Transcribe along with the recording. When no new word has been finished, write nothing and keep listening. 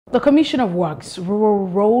The Commissioner of Works, Rural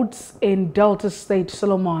Roads in Delta State,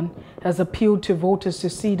 Solomon, has appealed to voters to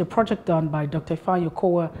see the project done by Dr Ifeanyi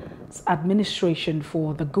Okowa's administration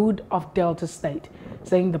for the good of Delta State,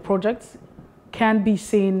 saying the project can be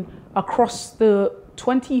seen across the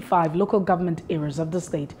 25 local government areas of the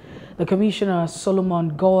state. The Commissioner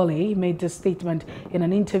Solomon Golley made this statement in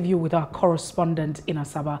an interview with our correspondent in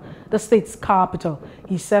Asaba, the state's capital.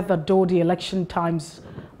 He said that though the election times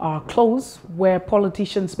are close, where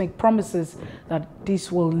politicians make promises that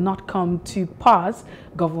this will not come to pass,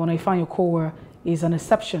 Governor Ifeanyi Okowa is an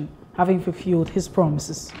exception, having fulfilled his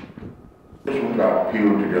promises. This would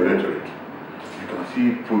appeal to the electorate. You can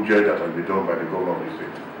see projects that have been done by the governor of the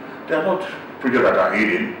state. They are not projects that are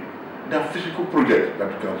hidden. They are physical projects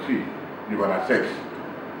that you can see, you can access.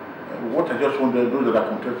 What I just wonder, those that are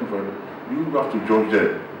contesting for it, you have to judge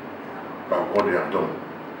them by what they have done.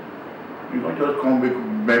 You don't just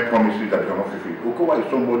come make promises that you cannot fulfill. Okowa is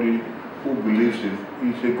somebody who believes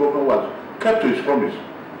he's a governor who has kept to his promise.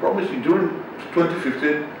 During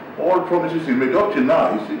 2015, all promises he made up to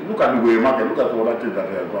now. Look at the way market, look at all that things that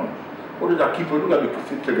he has done. All those are key projects, look at the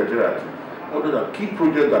state secretariat. All those are key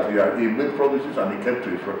projects that he made promises and he kept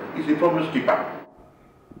to his promise. He's a promise keeper.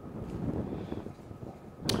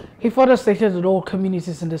 He further stated that all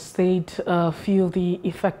communities in the state feel the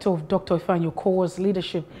effect of Dr Ifeanyi Okowa's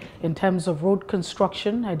leadership in terms of road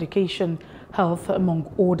construction, education, health,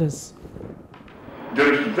 among others.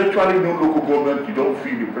 There is virtually no local government you don't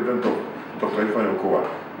feel the presence of Dr Ifeanyi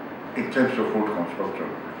Okowa in terms of road construction.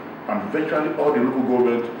 And virtually all the local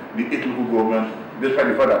governments, the 8 local governments, despite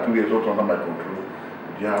the fact that 2 years old under my control,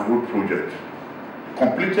 they are road projects,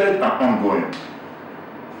 completed and ongoing.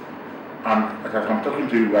 And as I'm talking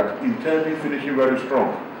to you, that intending finishing very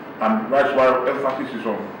strong. And that's why emphasis is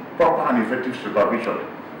on proper and effective supervision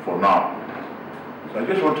for now. So I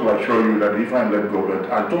just want to assure you that the Ifeanyi-led government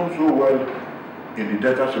has done so well in the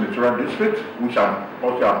Delta Senatorial District, which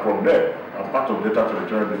I'm from there. I'm part of Delta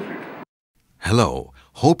Senatorial District. Hello,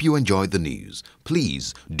 hope you enjoyed the news.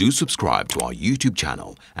 Please do subscribe to our YouTube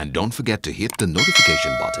channel and don't forget to hit the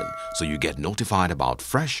notification button so you get notified about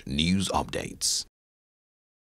fresh news updates.